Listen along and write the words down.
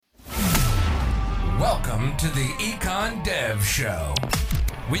Welcome to the Econ Dev Show.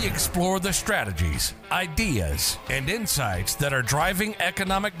 We explore the strategies, ideas, and insights that are driving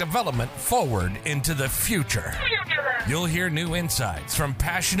economic development forward into the future. You'll hear new insights from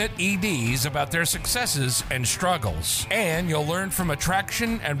passionate EDs about their successes and struggles. And you'll learn from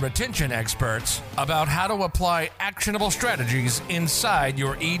attraction and retention experts about how to apply actionable strategies inside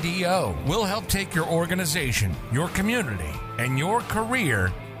your EDO. We'll help take your organization, your community, and your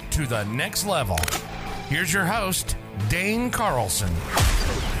career to the next level. Here's your host, Dane Carlson.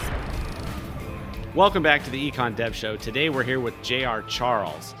 Welcome back to the Econ Dev Show. Today we're here with J.R.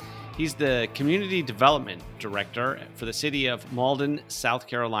 Charles. He's the Community Development Director for the city of Malden, South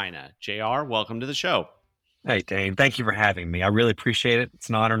Carolina. J.R., welcome to the show. Hey, Dane. Thank you for having me. I really appreciate it. It's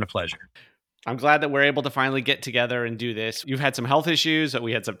an honor and a pleasure. I'm glad that we're able to finally get together and do this. You've had some health issues.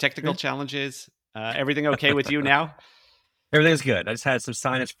 We had some technical challenges. Everything okay with you now? Everything's good. I just had some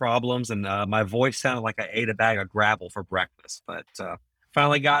sinus problems, and my voice sounded like I ate a bag of gravel for breakfast. But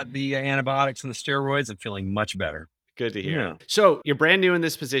finally got the antibiotics and the steroids and feeling much better. Good to hear. Yeah. So you're brand new in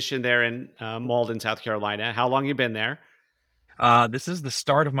this position there in Malden, South Carolina. How long you been there? This is the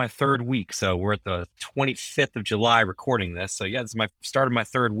start of my third week. So we're at the 25th of July recording this. So yeah, this is my start of my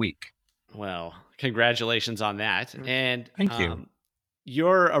third week. Well, congratulations on that. And Thank you.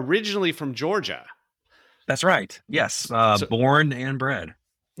 You're originally from Georgia. That's right. Yes. Born and bred.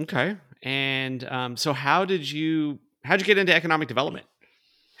 Okay. And so how'd you get into economic development?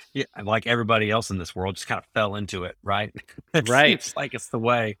 Yeah, like everybody else in this world, just kind of fell into it, right? Right. It's like it's the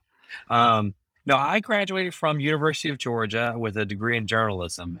way. No, I graduated from University of Georgia with a degree in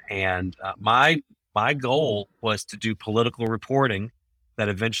journalism, and my goal was to do political reporting that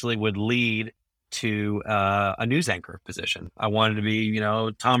eventually would lead to a news anchor position. I wanted to be,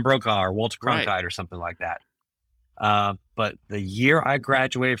 Tom Brokaw or Walter Cronkite or something like that. But the year I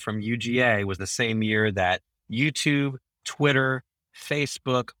graduated from UGA was the same year that YouTube, Twitter,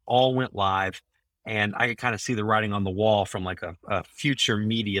 Facebook all went live, and I could kind of see the writing on the wall from like a future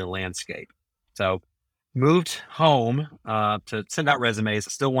media landscape. So moved home to send out resumes. I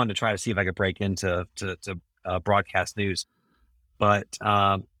still wanted to try to see if I could break into broadcast news. But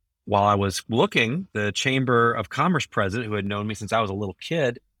while I was looking, the Chamber of Commerce president, who had known me since I was a little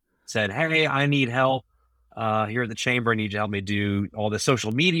kid, said, "Hey, I need help here at the Chamber. I need you to help me do all the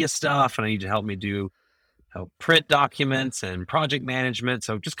social media stuff, and I need you to help me do print documents and project management.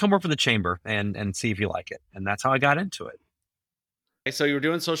 So just come work for the Chamber and see if you like it." And that's how I got into it. Okay, so you were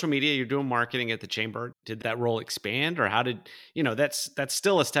doing social media, you're doing marketing at the Chamber. Did that role expand, or how did, that's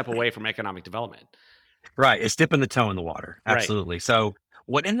still a step away from economic development. Right. It's dipping the toe in the water. Right. Absolutely. So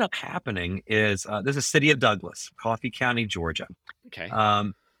what ended up happening is this is city of Douglas, Coffee County, Georgia. Okay.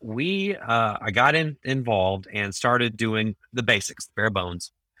 I got involved and started doing the basics, bare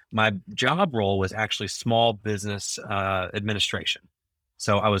bones. My job role was actually small business administration.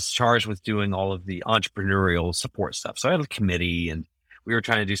 So I was charged with doing all of the entrepreneurial support stuff. So I had a committee and we were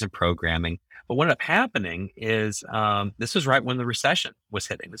trying to do some programming. But what ended up happening is this was right when the recession was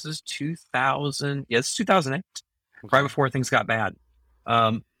hitting. This is 2008, right before things got bad.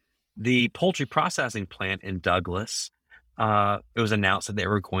 The poultry processing plant in Douglas, it was announced that they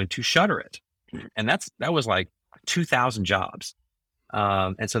were going to shutter it. And that was like 2,000 jobs.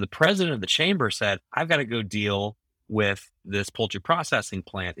 And so the president of the chamber said, "I've got to go deal with this poultry processing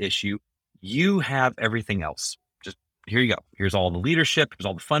plant issue. You have everything else. Just here you go. Here's all the leadership. Here's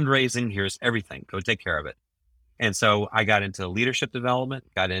all the fundraising. Here's everything. Go take care of it." And so I got into leadership development,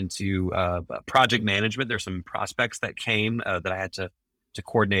 got into project management. There's some prospects that came that I had to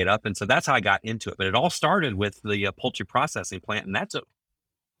coordinate up. And so that's how I got into it. But it all started with the poultry processing plant. And that took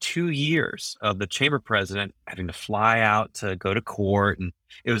 2 years of the chamber president having to fly out to go to court. And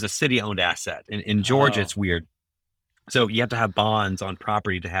it was a city-owned asset. In Georgia, It's weird. So you have to have bonds on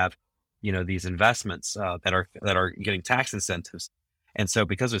property to have, these investments that are getting tax incentives. And so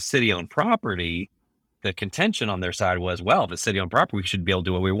because of city-owned property, the contention on their side was, well, if it's city-owned property, we should be able to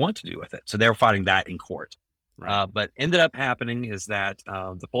do what we want to do with it. So they were fighting that in court. Right. But ended up happening is that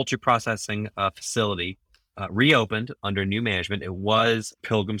the poultry processing facility reopened under new management. It was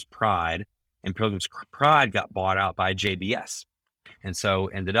Pilgrim's Pride, and Pilgrim's Pride got bought out by JBS. And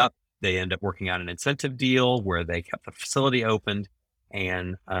so they ended up working out an incentive deal where they kept the facility opened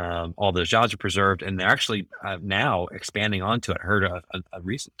and all those jobs are preserved. And they're actually now expanding onto it. I heard a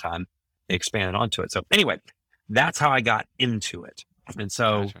recent time they expanded onto it. So anyway, that's how I got into it. And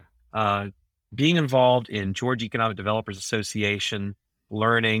so being involved in Georgia Economic Developers Association,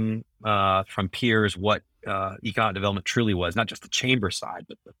 learning from peers what economic development truly was, not just the chamber side,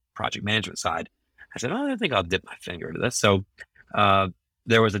 but the project management side. I said, I think I'll dip my finger into this. So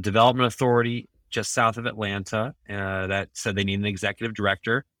there was a development authority just south of Atlanta that said they need an executive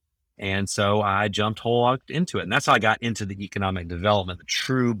director. And so I jumped whole hog into it. And that's how I got into the economic development, the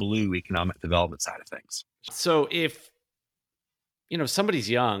true blue economic development side of things. So if, somebody's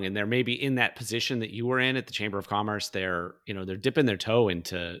young and they're maybe in that position that you were in at the Chamber of Commerce, they're dipping their toe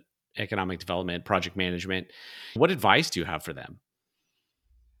into economic development, project management. What advice do you have for them?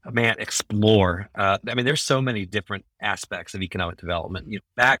 Man, explore. There's so many different aspects of economic development.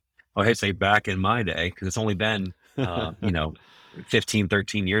 Back in my day, because it's only been, 15,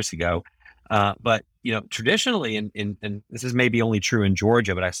 13 years ago. But traditionally, and this is maybe only true in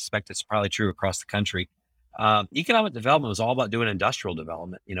Georgia, but I suspect it's probably true across the country. Economic development was all about doing industrial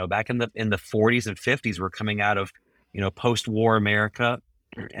development. Back in the 40s and 50s, we're coming out of, post-war America,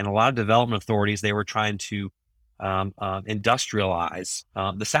 and a lot of development authorities, they were trying to industrialize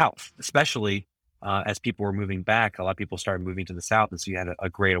the South, especially as people were moving back. A lot of people started moving to the South, and so you had a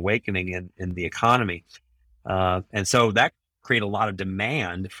great awakening in the economy. And so that create a lot of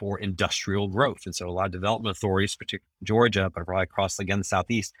demand for industrial growth. And so a lot of development authorities, particularly Georgia, but probably across, again, the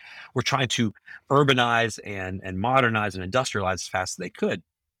Southeast, were trying to urbanize and modernize and industrialize as fast as they could.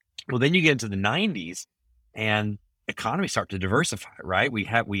 Well, then you get into the 90s and economies start to diversify, right? We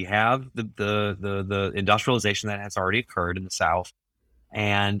have the industrialization that has already occurred in the South.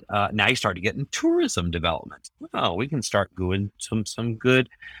 And now you start to get in tourism development. Well, we can start doing some good,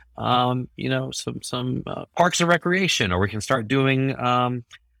 some parks and recreation, or we can start doing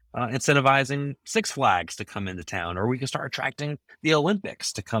incentivizing Six Flags to come into town, or we can start attracting the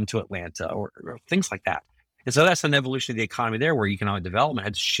Olympics to come to Atlanta, or things like that. And so that's an evolution of the economy there, where economic development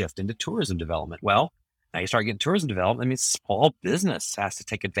had to shift into tourism development. Well, now you start getting tourism development. I mean, small business has to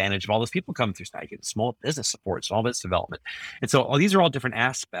take advantage of all those people coming through. So now you get small business support, small business development. And so these are all different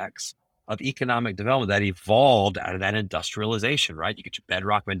aspects of economic development that evolved out of that industrialization, right? You get your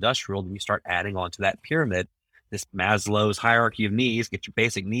bedrock of industrial, then you start adding on to that pyramid, this Maslow's hierarchy of needs, get your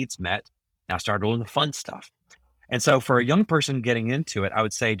basic needs met. Now start doing the fun stuff. And so for a young person getting into it, I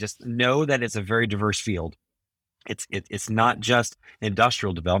would say just know that it's a very diverse field. It's not just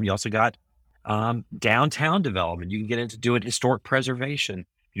industrial development. You also got downtown development. You can get into doing historic preservation.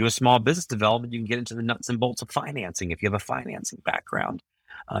 You do a small business development, you can get into the nuts and bolts of financing if you have a financing background.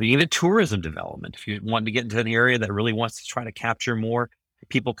 You can get into tourism development. If you want to get into an area that really wants to try to capture more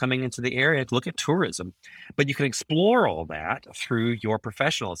people coming into the area, look at tourism. But you can explore all that through your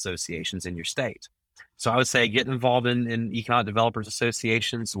professional associations in your state. So I would say get involved in economic developers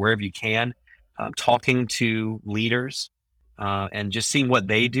associations wherever you can, talking to leaders, and just seeing what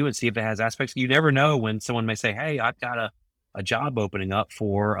they do and see if it has aspects. You never know when someone may say, hey, I've got a job opening up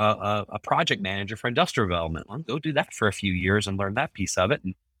for a project manager for industrial development. Well, go do that for a few years and learn that piece of it.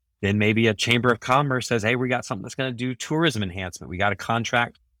 And then maybe a chamber of commerce says, hey, we got something that's going to do tourism enhancement. We got a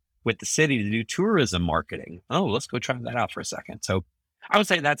contract with the city to do tourism marketing. Oh, let's go try that out for a second. So I would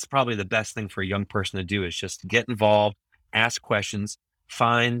say that's probably the best thing for a young person to do, is just get involved, ask questions,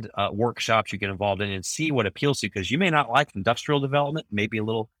 find workshops you get involved in, and see what appeals to you, because you may not like industrial development, maybe a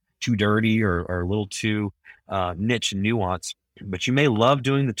little too dirty or a little too niche and nuanced, but you may love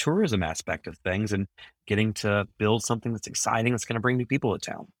doing the tourism aspect of things and getting to build something that's exciting, that's going to bring new people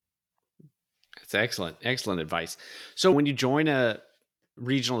to town. That's excellent. Excellent advice. So when you join a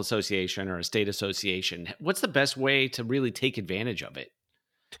regional association or a state association, what's the best way to really take advantage of it?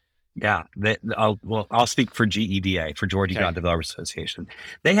 Yeah, I'll speak for GEDA, for Georgia Economic Developers Association.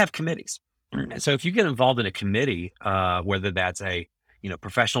 They have committees. So if you get involved in a committee, whether that's a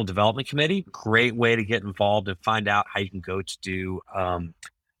professional development committee, great way to get involved and find out how you can go to do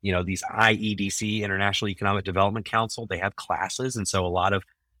these IEDC, International Economic Development Council. They have classes, and so a lot of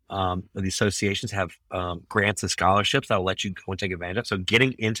the associations have grants and scholarships that will let you go and take advantage of. So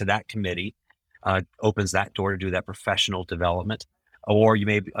getting into that committee opens that door to do that professional development. Or you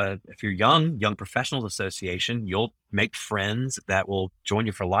may, if you're young professionals association, you'll make friends that will join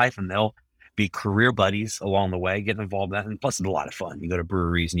you for life, and they'll be career buddies along the way, getting involved in that. And plus it's a lot of fun. You go to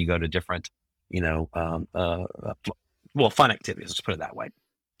breweries and you go to different, fun activities, let's put it that way.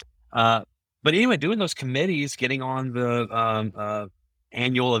 But anyway, doing those committees, getting on the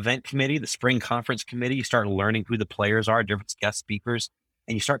annual event committee, the spring conference committee, you start learning who the players are, different guest speakers,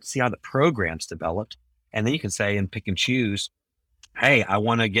 and you start to see how the program's developed. And then you can say and pick and choose, hey, I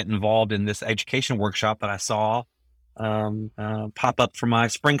want to get involved in this education workshop that I saw pop up for my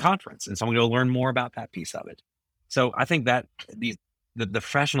spring conference. And so I'm going to learn more about that piece of it. So I think that the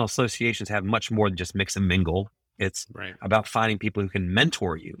professional associations have much more than just mix and mingle. It's about finding people who can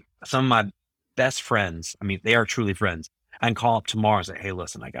mentor you. Some of my best friends, they are truly friends. I can call up tomorrow and say, hey,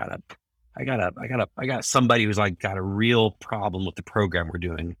 listen, I got somebody who's got a real problem with the program we're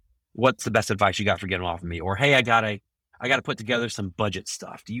doing. what's the best advice you got for getting off of me? Or, hey, I gotta put together some budget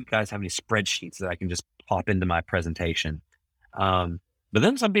stuff. Do you guys have any spreadsheets that I can just pop into my presentation? But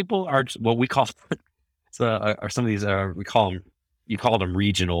then some people are what we call, are some of these, you call them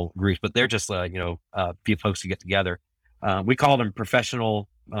regional groups, but they're just, few folks who get together. We call them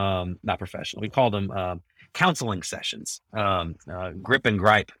not professional. We call them counseling sessions, grip and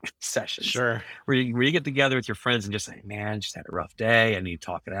gripe sessions. Sure. Where you get together with your friends and just say, man, just had a rough day. I need to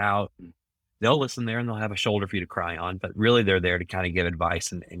talk it out. And they'll listen there and they'll have a shoulder for you to cry on, but really they're there to kind of give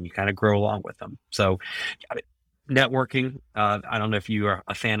advice and you kind of grow along with them. So networking. I don't know if you are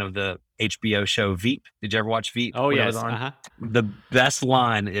a fan of the HBO show Veep. Did you ever watch Veep? Oh, yes. Uh-huh. The best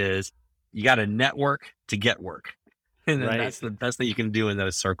line is, you got to network to get work. And Right. that's the best thing you can do in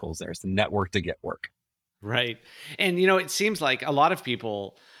those circles. There's the network to get work. Right. And, it seems like a lot of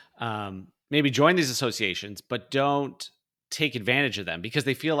people maybe join these associations, but don't take advantage of them because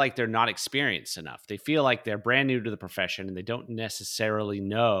they feel like they're not experienced enough. They feel like they're brand new to the profession and they don't necessarily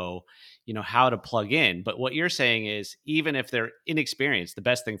know, how to plug in. But what you're saying is, even if they're inexperienced, the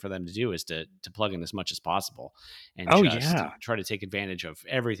best thing for them to do is to plug in as much as possible and try to take advantage of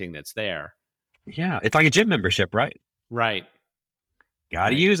everything that's there. Yeah. It's like a gym membership, right? Right. Got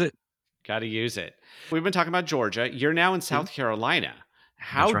to use it. Got to use it. We've been talking about Georgia. You're now in South Carolina.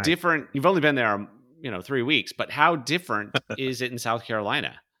 How right. different? You've only been there, 3 weeks, but how different is it in South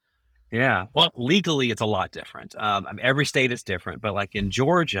Carolina? Yeah. Well, legally, it's a lot different. Every state is different, but like in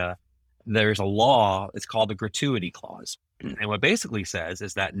Georgia, there's a law. It's called the gratuity clause. And what basically says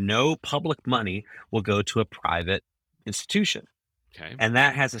is that no public money will go to a private institution. Okay. And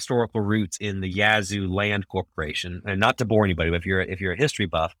that has historical roots in the Yazoo Land Corporation. And not to bore anybody, but if you're a history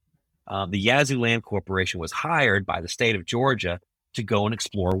buff, the Yazoo Land Corporation was hired by the state of Georgia to go and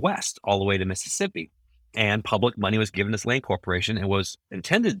explore west all the way to Mississippi. And public money was given to this land corporation and was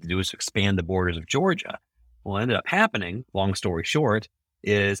intended to do is to expand the borders of Georgia. What ended up happening, long story short,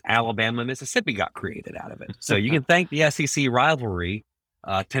 is Alabama and Mississippi got created out of it. So you can thank the SEC rivalry,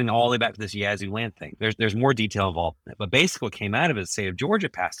 tending all the way back to this Yazoo land thing. There's more detail involved in it. But basically what came out of it, the state of Georgia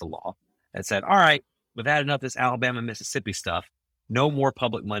passed a law that said, all right, we've had enough of this Alabama and Mississippi stuff. No more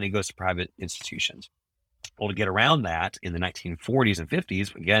public money goes to private institutions. Well, to get around that in the 1940s and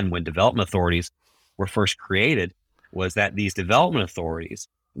 50s, again, when development authorities were first created, was that these development authorities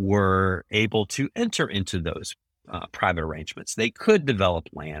were able to enter into those private arrangements. They could develop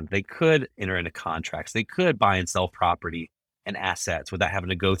land. They could enter into contracts. They could buy and sell property and assets without having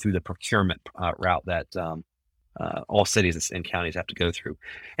to go through the procurement route that all cities and counties have to go through.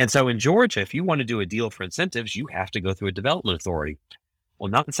 And so in Georgia, if you want to do a deal for incentives, you have to go through a development authority. Well,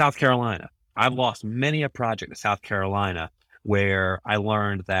 not in South Carolina. I've lost many a project in South Carolina where I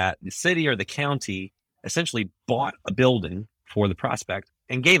learned that the city or the county essentially bought a building for the prospect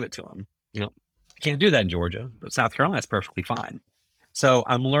and gave it to them. Can't do that in Georgia, but South Carolina is perfectly fine. So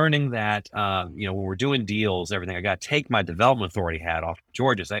I'm learning that, when we're doing deals, everything, I got to take my development authority hat off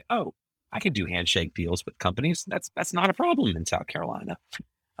Georgia, say, oh, I can do handshake deals with companies. That's not a problem in South Carolina.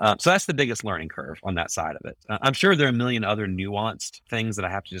 So that's the biggest learning curve on that side of it. I'm sure there are a million other nuanced things that I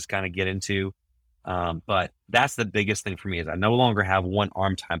have to just kind of get into. But that's the biggest thing for me is I no longer have one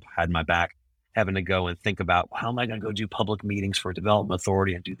arm tied behind my back, having to go and think about, well, how am I going to go do public meetings for a development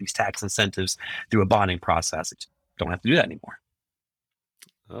authority and do these tax incentives through a bonding process? I just don't have to do that anymore.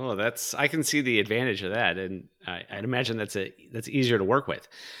 Oh, I can see the advantage of that. And I'd imagine that's easier to work with.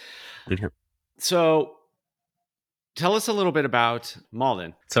 Mm-hmm. So tell us a little bit about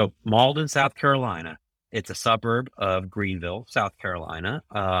Mauldin. So Mauldin, South Carolina, it's a suburb of Greenville, South Carolina,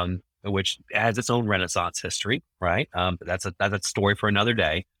 which has its own Renaissance history, right? That's a story for another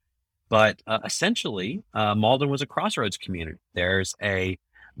day. But essentially, Mauldin was a crossroads community. There's a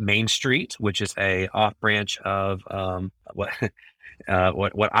Main Street, which is a off branch of what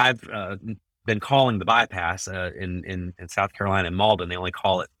I've been calling the bypass in South Carolina and Mauldin. They only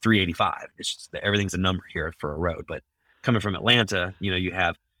call it 385. It's just that everything's a number here for a road. But coming from Atlanta, you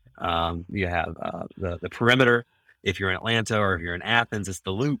have the perimeter. If you're in Atlanta or if you're in Athens, it's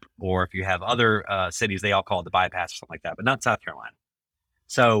the loop. Or if you have other cities, they all call it the bypass or something like that, but not South Carolina.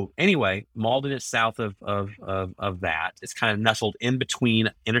 So anyway, Mauldin is south of that. It's kind of nestled in between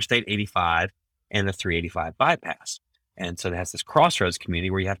Interstate 85 and the 385 bypass. And so it has this crossroads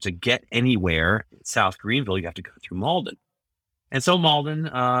community where you have to get anywhere in South Greenville, you have to go through Mauldin. And so Mauldin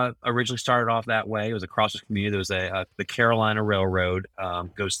originally started off that way. It was a crossroads community. There was the Carolina Railroad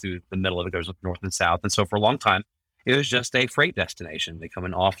goes through the middle of it, goes north and south. And so for a long time, it was just a freight destination. They come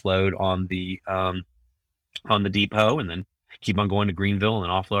and offload on the depot and then keep on going to Greenville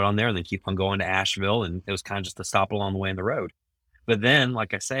and offload on there and then keep on going to Asheville. And it was kind of just a stop along the way in the road. But then,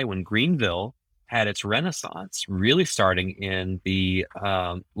 like I say, when Greenville had its renaissance, really starting in the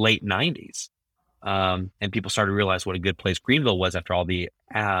late 90s, and people started to realize what a good place Greenville was after all the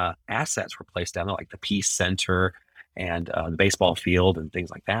assets were placed down there, like the Peace Center and the baseball field and things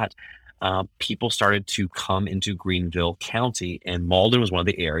like that. People started to come into Greenville County, and Malden was one of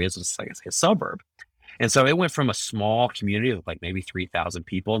the areas. It's like I say, a suburb. And so it went from a small community of like maybe 3,000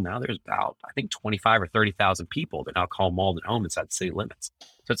 people. Now there's about, I think, 25 or 30,000 people that now call Malden home inside the city limits.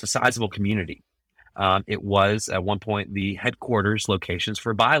 So it's a sizable community. It was at one point the headquarters locations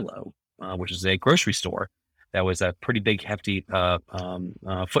for Bilo, which is a grocery store that was a pretty big, hefty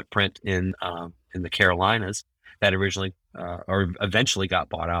footprint in the Carolinas that originally or eventually got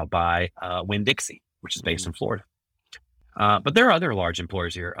bought out by Winn-Dixie, which is based in Florida. But there are other large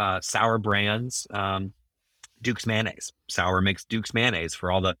employers here. Sour Brands, Duke's Mayonnaise. Sour makes Duke's Mayonnaise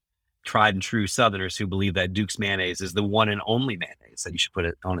for all the tried and true Southerners who believe that Duke's Mayonnaise is the one and only mayonnaise that you should put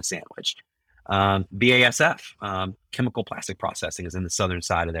it on a sandwich. BASF, chemical plastic processing, is in the southern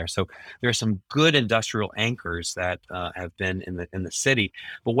side of there. So there are some good industrial anchors that have been in the city.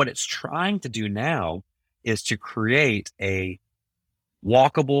 But what it's trying to do now is to create a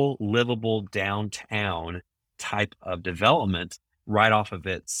walkable, livable downtown type of development right off of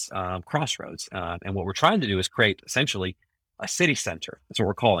its crossroads. And what we're trying to do is create essentially a city center. That's what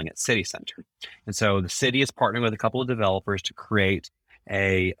we're calling it, city center. And so the city is partnering with a couple of developers to create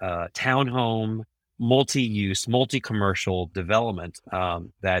a townhome, multi-use, multi-commercial development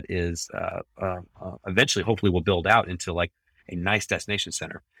that is eventually, hopefully, will build out into like a nice destination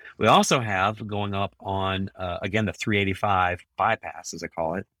center. We also have going up on, again, the 385 bypass, as I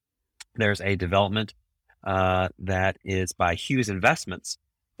call it. There's a development that is by Hughes Investments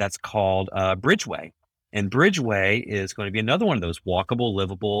that's called Bridgeway. And Bridgeway is going to be another one of those walkable,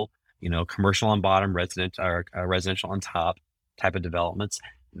 livable, commercial on bottom, residential on top type of developments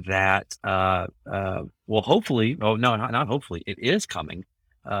that will hopefully, not hopefully, it is coming,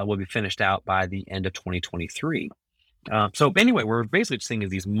 will be finished out by the end of 2023. So anyway, we're basically seeing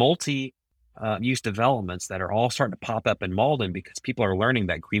these multi-use developments that are all starting to pop up in Malden because people are learning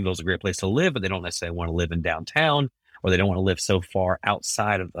that Greenville is a great place to live, but they don't necessarily want to live in downtown, or they don't want to live so far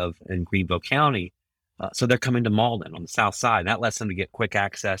outside of in Greenville County. So they're coming to Malden on the south side. And that lets them to get quick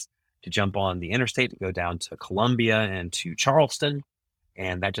access to jump on the interstate to go down to Columbia and to Charleston.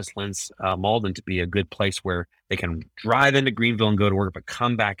 And that just lends Malden to be a good place where they can drive into Greenville and go to work, but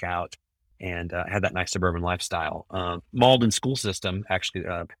come back out and have that nice suburban lifestyle. Malden school system, actually,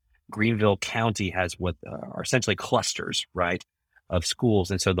 Greenville County has what are essentially clusters, right, of schools.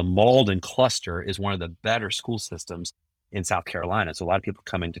 And so the Malden cluster is one of the better school systems in South Carolina. So a lot of people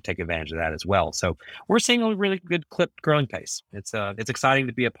coming to take advantage of that as well. So we're seeing a really good clipped growing pace. It's exciting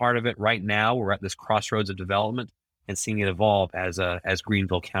to be a part of it right now. We're at this crossroads of development and seeing it evolve as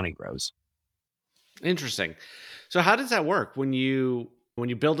Greenville County grows. Interesting. So how does that work when you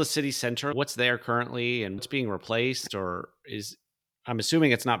build a city center? What's there currently and what's being replaced, or I'm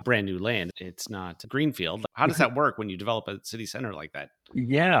assuming it's not brand new land. It's not greenfield. How does that work when you develop a city center like that?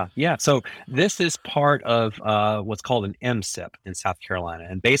 Yeah. So this is part of what's called an MSIP in South Carolina.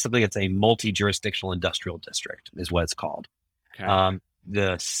 And basically it's a multi-jurisdictional industrial district is what it's called. Okay.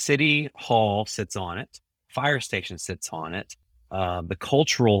 The city hall sits on it. Fire station sits on it. The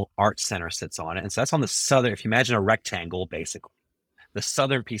cultural arts center sits on it. And so that's on the southern, if you imagine a rectangle, basically. The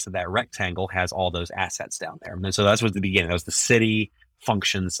southern piece of that rectangle has all those assets down there. And so that's what the beginning. That was the city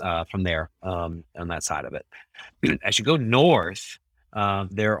functions from there on that side of it. As you go north,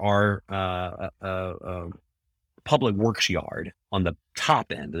 there are a public works yard on the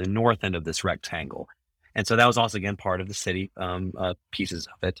top end, the north end of this rectangle. And so that was also, again, part of the city pieces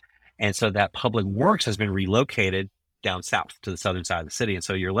of it. And so that public works has been relocated down south to the southern side of the city. And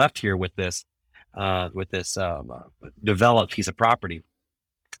so you're left here with this developed piece of property.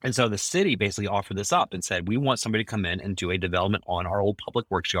 And so the city basically offered this up and said, we want somebody to come in and do a development on our old public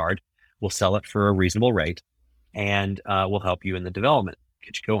works yard. We'll sell it for a reasonable rate and we'll help you in the development,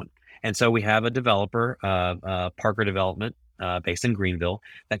 get you going. And so we have a developer, Parker Development, based in Greenville,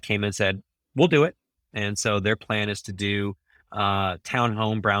 that came and said, we'll do it. And so their plan is to do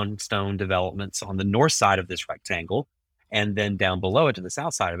townhome brownstone developments on the north side of this rectangle. And then down below it to the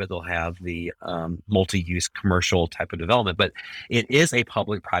south side of it, they'll have the multi-use commercial type of development. But it is a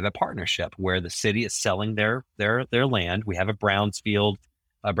public-private partnership where the city is selling their land. We have a brownfields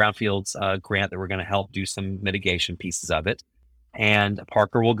grant that we're going to help do some mitigation pieces of it. And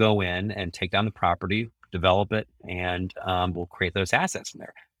Parker will go in and take down the property, develop it, and we'll create those assets in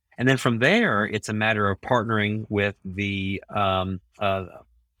there. And then from there, it's a matter of partnering with the,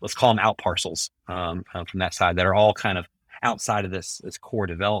 let's call them out parcels from that side that are all kind of outside of this core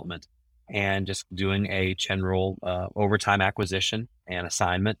development, and just doing a general overtime acquisition and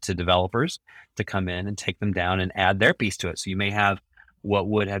assignment to developers to come in and take them down and add their piece to it. So you may have what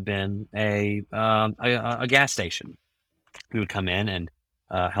would have been a gas station. We would come in and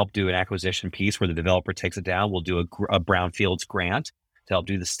help do an acquisition piece where the developer takes it down. We'll do a brownfields grant to help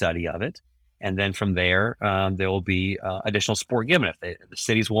do the study of it. And then from there, there will be additional support given if the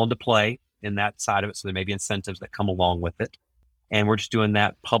city's willing to play in that side of it. So there may be incentives that come along with it. And we're just doing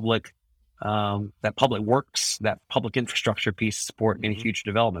that public works, that public infrastructure piece to support any future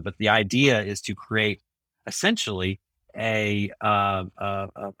development. But the idea is to create essentially a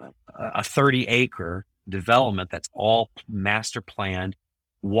 30-acre development that's all master planned,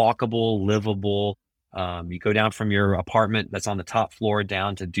 walkable, livable. You go down from your apartment that's on the top floor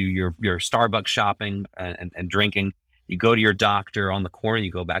down to do your Starbucks shopping and drinking. You go to your doctor on the corner,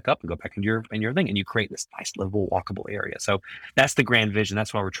 you go back up and go back in your thing, and you create this nice, livable, walkable area. So that's the grand vision.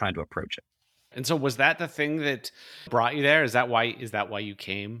 That's why we're trying to approach it. And so was that the thing that brought you there? Is that why you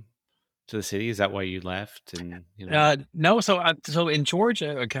came to the city? Is that why you left? And no. So in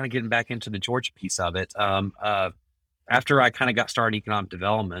Georgia, kind of getting back into the Georgia piece of it. After I kind of got started in economic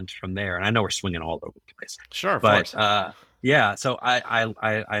development from there, and I know we're swinging all over the place. Sure, of course. Yeah. So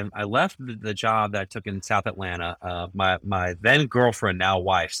I left the job that I took in South Atlanta. My then girlfriend, now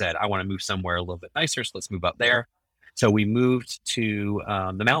wife, said, I want to move somewhere a little bit nicer, so let's move up there. So we moved to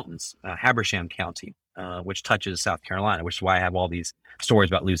the mountains, Habersham County, which touches South Carolina, which is why I have all these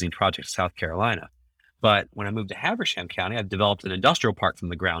stories about losing projects in South Carolina. But when I moved to Habersham County, I've developed an industrial park from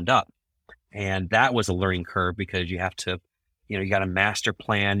the ground up. And that was a learning curve because you have to, you got to master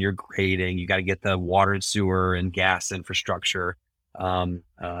plan your grading. You got to get the water and sewer and gas infrastructure. And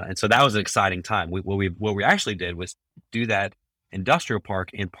so that was an exciting time. What we actually did was do that industrial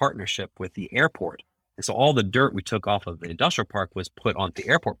park in partnership with the airport. And so all the dirt we took off of the industrial park was put on the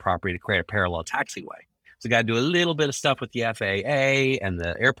airport property to create a parallel taxiway. So we got to do a little bit of stuff with the FAA and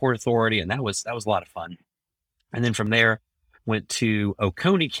the airport authority. And that was a lot of fun. And then from there, went to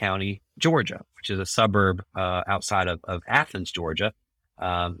Oconee County, Georgia, which is a suburb outside of Athens, Georgia.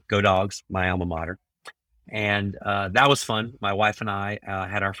 Go Dogs, my alma mater. And that was fun. My wife and I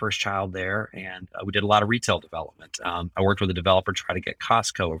had our first child there, and we did a lot of retail development. I worked with a developer to try to get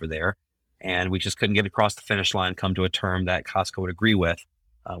Costco over there, and we just couldn't get across the finish line, come to a term that Costco would agree with,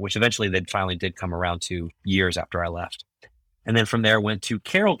 which eventually they finally did come around to years after I left. And then from there went to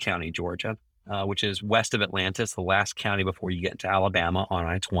Carroll County, Georgia, which is west of Atlanta. It's the last county before you get into Alabama on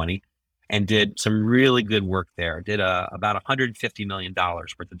I-20, and did some really good work there. Did about $150 million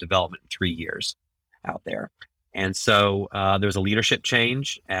worth of development in 3 years out there. And so there was a leadership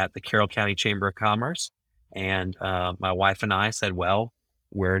change at the Carroll County Chamber of Commerce. And my wife and I said, well,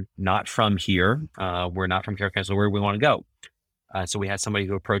 we're not from here. We're not from Carroll County, so where do we want to go? So we had somebody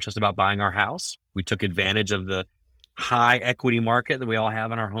who approached us about buying our house. We took advantage of the high equity market that we all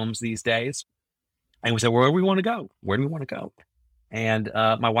have in our homes these days. And we said, where do we want to go? Where do we want to go? And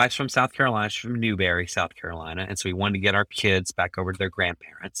my wife's from South Carolina. She's from Newberry, South Carolina. And so we wanted to get our kids back over to their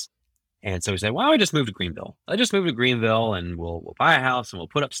grandparents. And so we said, why don't we just move to Greenville? Let's just move to Greenville and we'll buy a house and we'll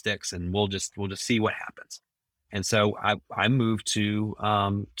put up sticks and we'll just see what happens. And so I moved to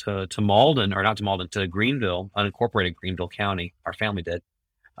Malden, or not to Malden, to Greenville, unincorporated Greenville County. Our family did,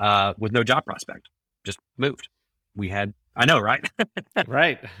 with no job prospect. Just moved. I know, right?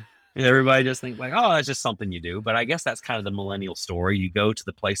 Right. Everybody just thinks like, oh, that's just something you do. But I guess that's kind of the millennial story. You go to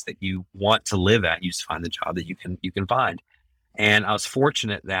the place that you want to live at. You just find the job that you can find. And I was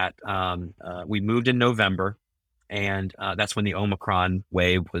fortunate that we moved in November, and that's when the Omicron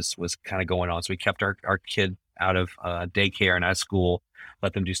wave was kind of going on. So we kept our kid out of daycare and out of school,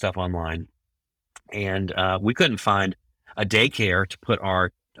 let them do stuff online. And we couldn't find a daycare to put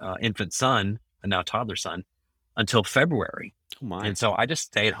our infant son, and now toddler son, until February. Oh my. And so I just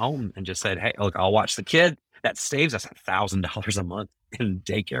stayed home and just said, hey, look, I'll watch the kid. That saves us $1,000 a month in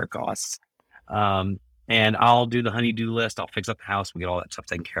daycare costs. And I'll do the honey-do list. I'll fix up the house. We get all that stuff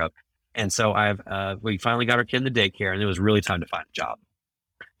taken care of. And so we finally got our kid in the daycare, and it was really time to find a job.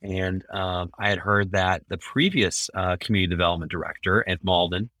 And I had heard that the previous community development director at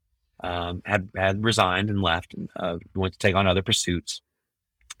Malden had resigned and left and went to take on other pursuits.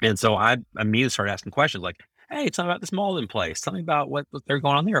 And so I immediately started asking questions like, hey, tell me about this Malden place. Tell me about what they're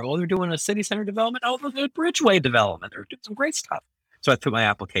going on there. Oh, they're doing a city center development. Oh, they're doing Bridgeway development. They're doing some great stuff. So I put my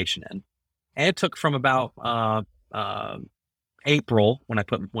application in. And it took from about April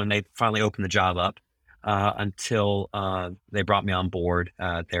when they finally opened the job up until they brought me on board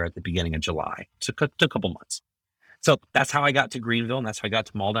there at the beginning of July. It took a couple months. So that's how I got to Greenville, and that's how I got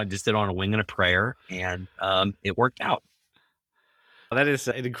to Malden. I just did it on a wing and a prayer, and it worked out. That is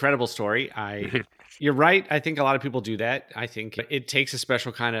an incredible story. You're right. I think a lot of people do that. I think it takes a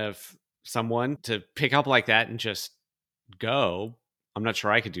special kind of someone to pick up like that and just go. I'm not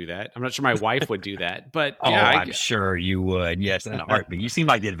sure I could do that. I'm not sure my wife would do that, but yeah, I'm sure you would. Yes, in a heartbeat. You seem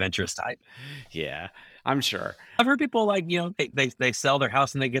like the adventurous type. Yeah, I'm sure. I've heard people like, they sell their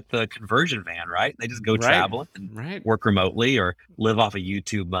house and they get the conversion van, right? They just go travel and work remotely or live off of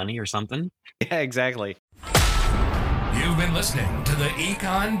YouTube money or something. Yeah, exactly. You've been listening to the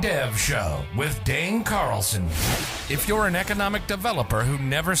Econ Dev Show with Dane Carlson. If you're an economic developer who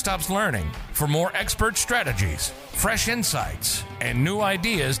never stops learning, for more expert strategies, fresh insights, and new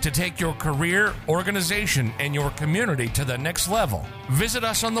ideas to take your career, organization, and your community to the next level, visit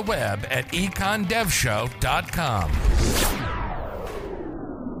us on the web at econdevshow.com.